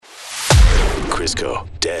Crisco,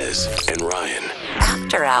 Des, and Ryan.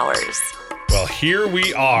 After Hours. Well, here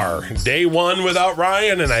we are. Day one without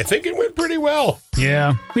Ryan, and I think it went pretty well.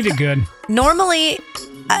 Yeah, we did good. Normally,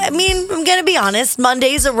 I'm going to be honest,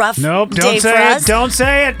 Monday's a rough Nope, day don't for say us. it. Don't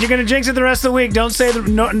say it. You're going to jinx it the rest of the week. Don't say the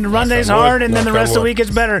run day's hard and then the rest of the week is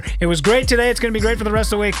better. It was great today. It's going to be great for the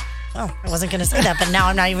rest of the week. Oh, I wasn't going to say that, but now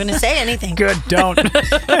I'm not even going to say anything. Good, don't.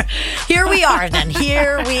 Here we are then.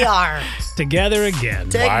 Here we are. Together again.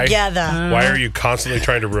 Together. Why are you constantly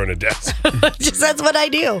trying to ruin a desk? Just that's what I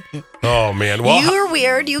do. Oh, man. Well, You're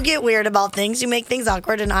weird. You get weird about things. You make things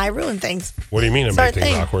awkward, and I ruin things. What do you mean I It's our make things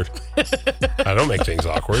thing. awkward? I don't make things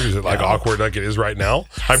awkward. Is it like awkward like it is right now?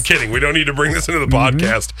 I'm kidding. We don't need to bring this into the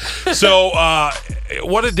podcast. So,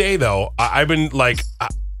 what a day, though. I've been like...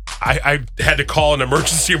 I had to call an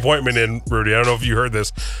emergency appointment in, Rudy. I don't know if you heard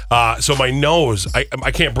this. So my nose,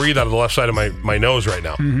 I can't breathe out of the left side of my nose right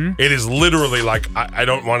now. Mm-hmm. It is literally like, I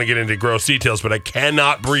don't want to get into gross details, but I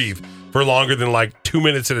cannot breathe for longer than like 2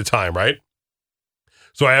 minutes at a time, right?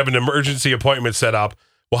 So I have an emergency appointment set up.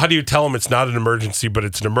 Well, how do you tell them it's not an emergency, but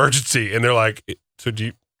it's an emergency? And they're like, so do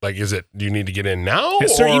you need to get in now?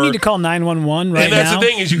 Yes, sir, you need to call 911 right now. And that's the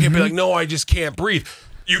thing is you can be like, no, I just can't breathe.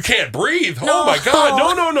 You can't breathe. Oh my God.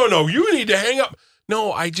 No. You need to hang up.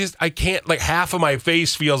 No, I can't. Like half of my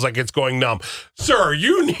face feels like it's going numb. Sir,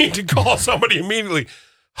 you need to call somebody immediately.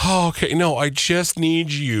 Oh, okay. No, I just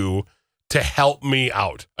need you to help me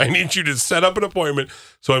out. I need you to set up an appointment.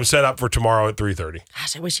 So I'm set up for tomorrow at 3:30.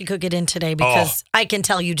 Gosh, I wish you could get in today because I can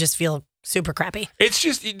tell you just feel super crappy. It's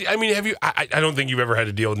just, I mean, have you, I don't think you've ever had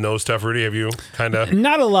to deal with nose stuff, Rudy. Have you kind of?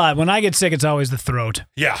 Not a lot. When I get sick, it's always the throat.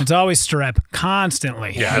 Yeah. It's always strep,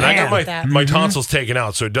 constantly. Yeah, and I got my tonsils taken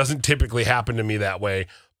out, so it doesn't typically happen to me that way.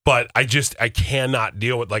 But I cannot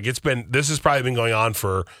deal with, like, this has probably been going on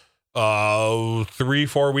for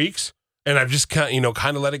 3-4 weeks. And I've just kind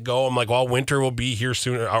of let it go. I'm like, well, winter will be here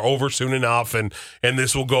soon, or over soon enough, and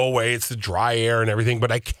this will go away. It's the dry air and everything,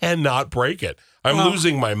 but I cannot break it. I'm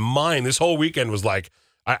losing my mind. This whole weekend was like,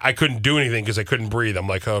 I couldn't do anything because I couldn't breathe. I'm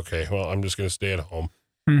like, okay, well, I'm just going to stay at home.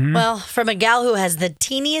 Mm-hmm. Well, from a gal who has the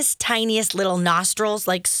teeniest, tiniest little nostrils,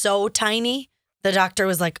 like so tiny, the doctor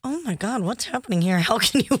was like, oh my God, what's happening here? How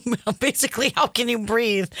can you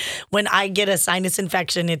breathe? When I get a sinus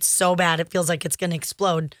infection, it's so bad. It feels like it's going to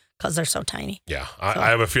explode because they're so tiny. Yeah, I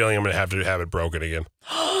have a feeling I'm going to have it broken again.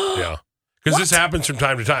 Yeah. Because this happens from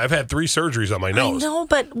time to time. I've had 3 surgeries on my nose. I know,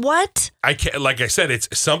 but what? I can't. Like I said,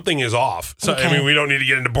 something is off. So, Okay. I mean, we don't need to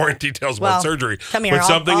get into boring details about surgery. Come here, but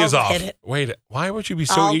something I'll is off. hit it. Wait, why would you be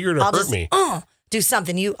so eager to hurt me? Do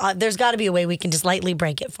something. There's got to be a way we can just lightly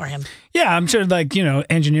break it for him. Yeah, I'm sure,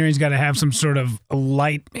 engineering's got to have some sort of a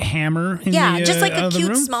light hammer in just like a the cute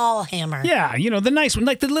room. small hammer. Yeah, the nice one,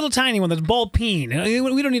 like the little tiny one that's ball peen.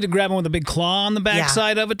 We don't need to grab one with a big claw on the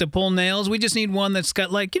backside of it to pull nails. We just need one that's got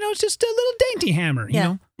it's just a little dainty hammer, you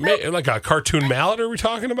know? Like a cartoon mallet are we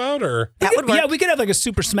talking about? Or That would work. Yeah, we could have like a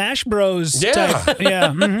Super Smash Bros. type. Yeah.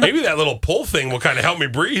 Mm-hmm. Maybe that little pull thing will kind of help me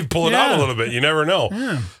breathe, pull it out a little bit. You never know.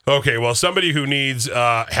 Yeah. Okay, well, somebody who needs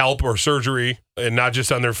help or surgery, and not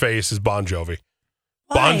just on their face, is Bon Jovi.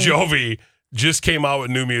 Why? Bon Jovi just came out with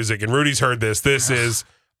new music, and Rudy's heard this. This is,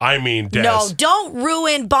 Des. No, don't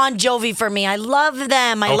ruin Bon Jovi for me. I love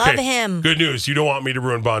them. I love him. Good news. You don't want me to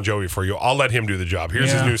ruin Bon Jovi for you. I'll let him do the job.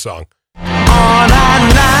 Here's his new song. On a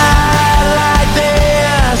night like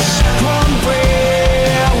this, one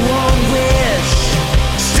prayer, one wish,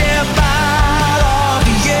 step out on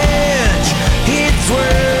the edge, it's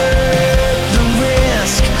worth the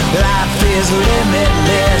risk. Life is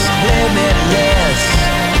limitless, limitless,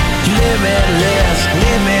 limitless,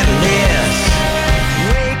 limitless.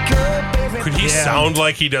 Wake up every Could he sound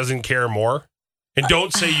like he doesn't care more? And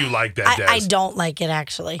don't say you like that, Des. I don't like it,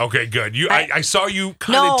 actually. Okay, good. I saw you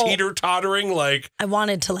kind of teeter-tottering like... I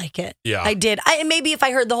wanted to like it. Yeah. I did. Maybe if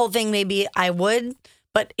I heard the whole thing, maybe I would.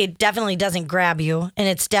 But it definitely doesn't grab you. And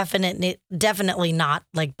it's definitely not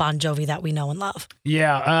like Bon Jovi that we know and love.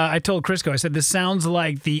 Yeah, I told Crisco, I said, this sounds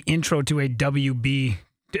like the intro to a WB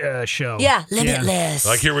show. Yeah, Limitless.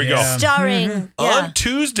 Like, here we go. Starring... On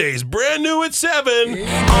Tuesdays, brand new at 7. On a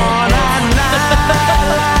night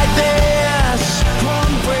like this,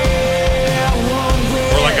 one prayer, one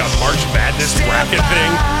wish. Or like a March Madness bracket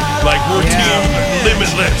thing. Like, we're team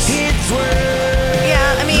Limitless.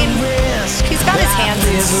 Yeah, I mean, he's got his hands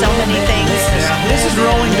in so many things. Yeah, this is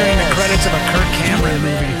rolling during the credits of a Kirk Cameron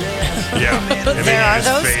movie. Yeah. And There then are you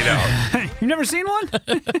just those? fade out. You've never seen one?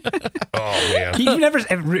 Oh, man. You've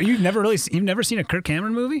never seen a Kirk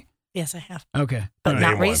Cameron movie? Yes, I have. Okay. But All right. not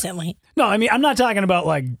Name one. recently. No, I mean, I'm not talking about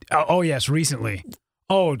like, oh yes, recently.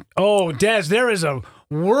 Oh, Des, there is a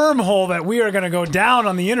wormhole that we are going to go down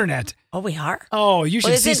on the internet. Oh, we are? Oh, you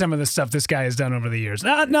should is see it? some of the stuff this guy has done over the years.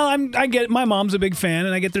 No, I get my mom's a big fan,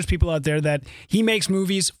 and I get there's people out there that he makes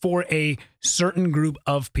movies for a certain group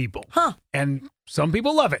of people. Huh. And some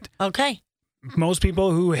people love it. Okay. Most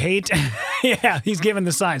people who hate, yeah, he's given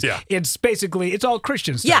the signs. Yeah. It's basically, it's all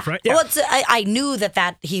Christian Yeah. stuff, right? Well, I knew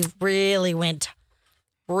that he really went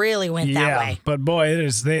that way. But boy,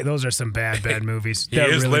 those are some bad movies. He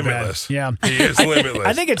They're is really limitless. Bad. Yeah. He is limitless.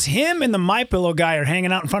 I think it's him and the My Pillow guy are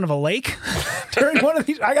hanging out in front of a lake during one of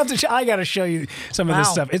these. I got to show you some of this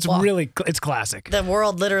Wow. stuff. It's Well, it's classic. The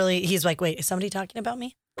world literally, he's like, wait, is somebody talking about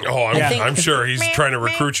me? Oh, I'm sure he's trying to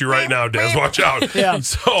recruit you right now, Des. Watch out. Yeah.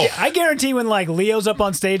 So I guarantee when like Leo's up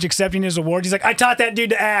on stage accepting his award, he's like, I taught that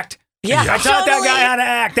dude to act. Yeah. I taught that totally. guy how to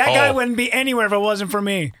act. That guy Oh. wouldn't be anywhere if it wasn't for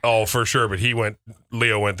me. Oh, for sure. But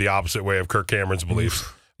Leo went the opposite way of Kirk Cameron's beliefs.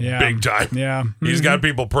 Yeah. Big time. Yeah. He's Mhm. got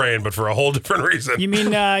people praying, but for a whole different reason. You mean,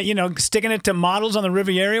 sticking it to models on the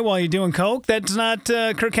Riviera while you're doing coke? That's not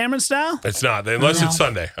Kirk Cameron style? It's not, unless it's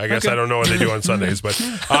Sunday. I guess Okay. I don't know what they do on Sundays. But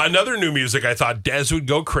another new music I thought Des would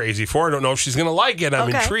go crazy for. I don't know if she's going to like it. I'm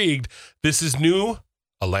Okay. intrigued. This is new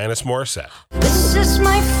Alanis Morissette. This is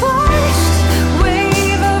my first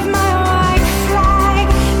wave of my white flag.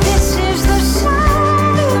 This is the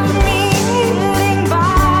sound of me hitting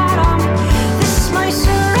bottom. This is my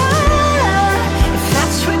surrender, if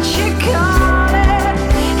that's what you call it,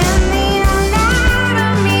 and the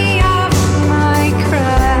anatomy of my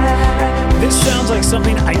craft. This sounds like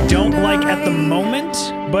something I don't like at the moment,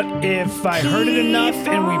 but if I heard it enough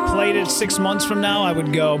and we played it 6 months from now, I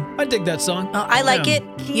would go, I dig that song. I like Yeah. it.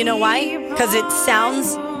 You know why? Because it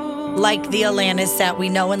sounds like the Alanis that we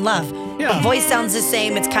know and love. Yeah. The voice sounds the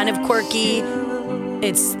same. It's kind of quirky.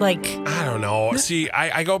 It's like, I don't know. See,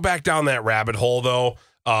 I go back down that rabbit hole, though,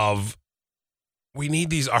 of we need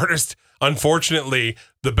these artists. Unfortunately,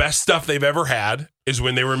 the best stuff they've ever had is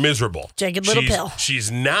when they were miserable. Jagged Little she's, Pill. She's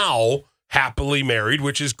now happily married,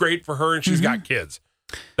 which is great for her, and she's got kids.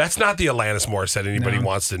 That's not the Alanis Morissette anybody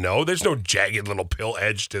wants to know. There's no jagged little pill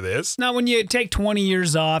edge to this. Now, when you take 20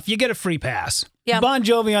 years off, you get a free pass. Yeah. Bon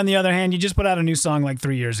Jovi, on the other hand, you just put out a new song like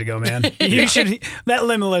 3 years ago, man. You should, that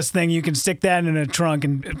Limitless thing, you can stick that in a trunk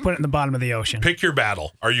and put it in the bottom of the ocean. Pick your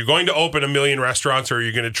battle. Are you going to open 1 million restaurants, or are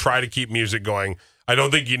you going to try to keep music going? I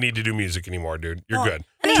don't think you need to do music anymore, dude. You're good.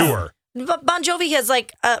 Tour. But Bon Jovi has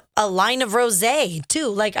like a line of rosé too.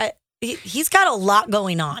 Like he's got a lot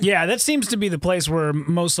going on. Yeah, that seems to be the place where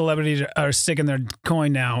most celebrities are sticking their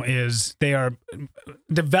coin now, is they are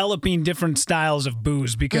developing different styles of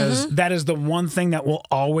booze, because that is the one thing that will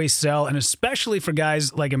always sell. And especially for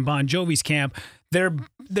guys like in Bon Jovi's camp, their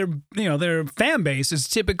fan base is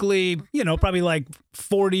typically, probably like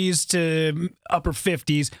 40s to upper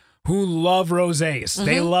 50s who love rosés.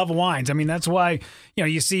 They love wines. I mean, that's why,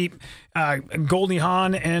 you see Goldie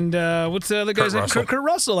Hawn and what's the other guy's name? Kurt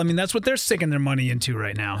Russell. I mean, that's what they're sticking their money into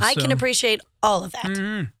right now. I can appreciate all of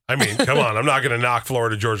that. I mean, come on. I'm not going to knock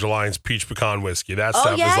Florida Georgia Line's peach pecan whiskey. That Oh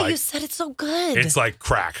stuff yeah, is like, you said it's so good. it's like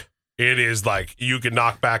crack. It is like you can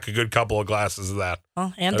knock back a good couple of glasses of that.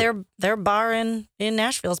 Oh, and their bar in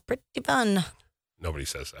Nashville is pretty fun. Nobody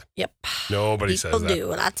says that. Yep. Nobody People says that. do.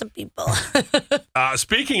 Lots of people.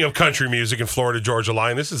 Speaking of country music and Florida Georgia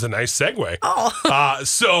Line, this is a nice segue. Oh.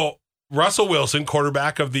 So Russell Wilson,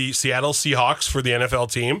 quarterback of the Seattle Seahawks for the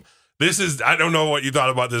NFL team. I don't know what you thought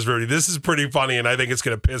about this, Rudy. This is pretty funny, and I think it's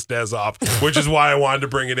going to piss Des off, which is why I wanted to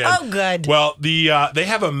bring it in. Oh, good. Well, they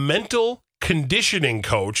have a mental conditioning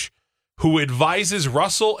coach who advises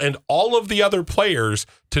Russell and all of the other players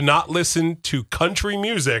to not listen to country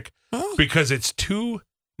music because it's too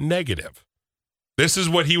negative. This is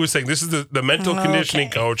what he was saying. This is the mental conditioning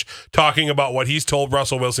coach talking about what he's told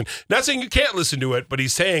Russell Wilson. Not saying you can't listen to it, but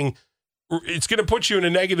he's saying it's going to put you in a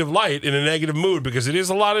negative light, in a negative mood, because it is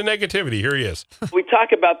a lot of negativity. Here he is. We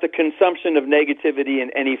talk about the consumption of negativity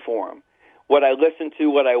in any form. What I listen to,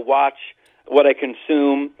 what I watch, what I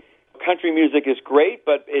consume. Country music is great,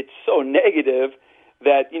 but it's so negative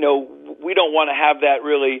that, we don't want to have that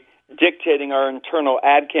really dictating our internal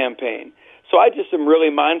ad campaign. So I just am really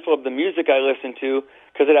mindful of the music I listen to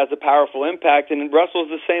because it has a powerful impact, and Russell's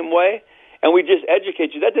the same way. And we just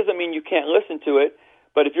educate you. That doesn't mean you can't listen to it,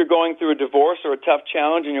 but if you're going through a divorce or a tough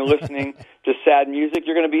challenge and you're listening to sad music,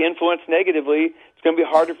 you're going to be influenced negatively. It's going to be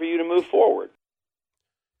harder for you to move forward.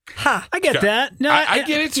 Huh. I get that. No, I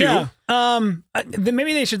get it too. Yeah. Then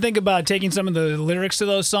maybe they should think about taking some of the lyrics to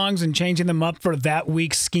those songs and changing them up for that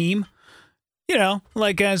week's scheme.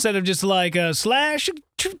 like instead of just like a slash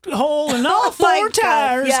hole in all my four God,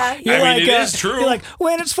 tires. yeah. You're I mean, like, it is true. You're like,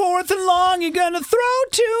 when it's fourth and long, you're gonna throw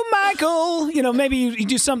to Michael. Maybe you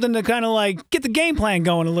do something to kind of like get the game plan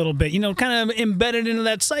going a little bit. Kind of embedded into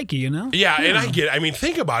that psyche. Yeah, and I get it. I mean,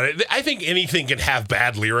 think about it. I think anything can have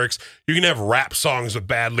bad lyrics. You can have rap songs with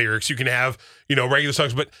bad lyrics. You can have, regular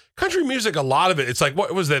songs. But country music, a lot of it, it's like,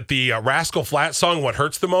 what was that? The Rascal Flatts song, What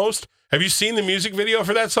Hurts the Most? Have you seen the music video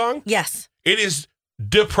for that song? Yes. It is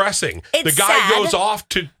depressing. It's the guy sad. goes off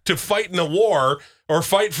to fight in the war or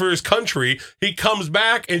fight for his country. He comes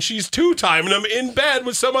back and she's two-timing him in bed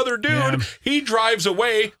with some other dude. Yeah. He drives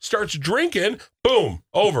away, starts drinking, boom,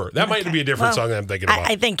 over. That might be a different song that I'm thinking about.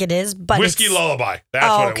 I think it is, but Whiskey it's, Lullaby. That's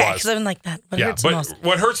oh, what okay. it was. Because I'm like that. What Yeah, hurts the but most?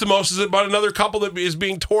 what hurts the most is about another couple that is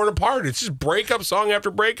being torn apart. It's just breakup song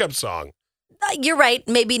after breakup song. You're right.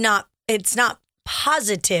 Maybe not. It's not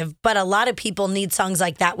positive, but a lot of people need songs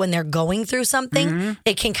like that when they're going through something.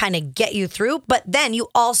 It can kind of get you through. But then you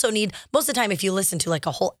also need, most of the time, if you listen to like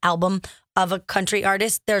a whole album of a country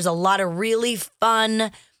artist, there's a lot of really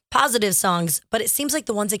fun, positive songs. But it seems like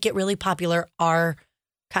the ones that get really popular are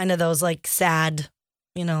kind of those like sad,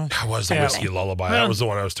 That was the Yeah. Whiskey Lullaby. Well, That was the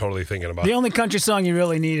one I was totally thinking about. The only country song you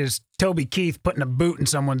really need is Toby Keith putting a boot in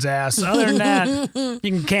someone's ass. Other than that,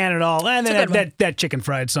 you can can it all. And It's a then good that chicken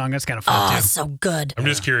fried song, that's kind of fun Oh, too. so good. I'm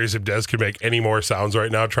just curious if Des could make any more sounds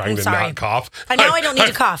right now trying I'm to sorry. not cough. I know I don't need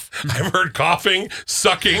to cough. I've heard coughing,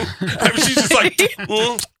 sucking. She's just like,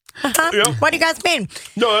 yeah. What do you guys mean?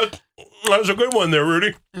 No, that was a good one there,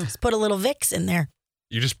 Rudy. Let's put a little Vicks in there.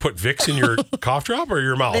 You just put Vicks in your cough drop or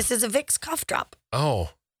your mouth? This is a Vicks cough drop. Oh.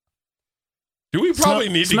 Do we probably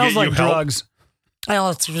need to Smells get like you help? drugs. I know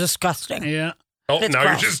it's disgusting. Yeah. Oh, It's now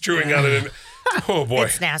gross. you're just chewing on it. Oh, boy.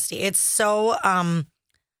 It's nasty. It's so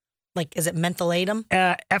like, is it mentholatum?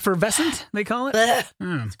 Effervescent, they call it. Ugh.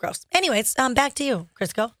 Mm. It's gross. Anyways, back to you,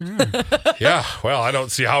 Crisco. Yeah, well, I don't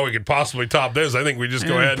see how we could possibly top this. I think we just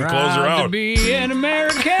go ahead and close her Proud to out. be an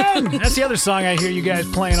American. That's the other song I hear you guys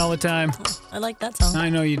playing all the time. I like that song. I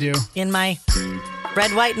know you do. In my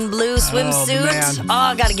red, white, and blue swimsuit. man.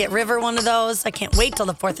 I got to get River one of those. I can't wait till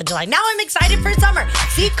the 4th of July. Now I'm excited for summer.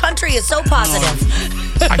 See, country is so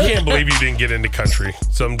positive. I can't believe you didn't get into country,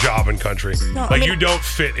 some job in country. No, like, I mean- you don't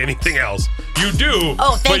fit anything else. You do.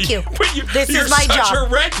 Oh, thank but you. But This is you're my such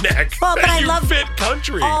job. a redneck. Well, but that I you love fit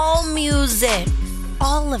country. All music.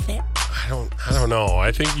 All of it. I don't know.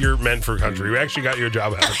 I think you're meant for country. We actually got your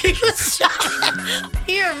job application.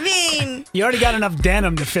 You're mean. You already got enough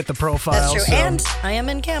denim to fit the profile. That's true. so- And I am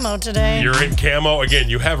in camo today. You're in camo. Again,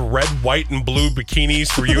 you have red, white, and blue bikinis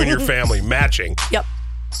for you and your family, matching. Yep.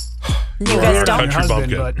 You You're guys a weird on your country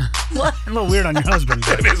husband, bumpkin. but What? a little weird on your husband.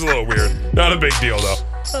 But It is a little weird. Not a big deal,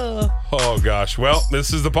 though. Oh, gosh. Well,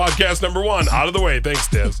 this is the podcast number 1. Out of the way. Thanks,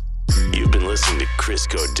 Des. You've been listening to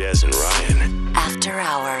Crisco, Des, and Ryan. After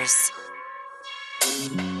Hours.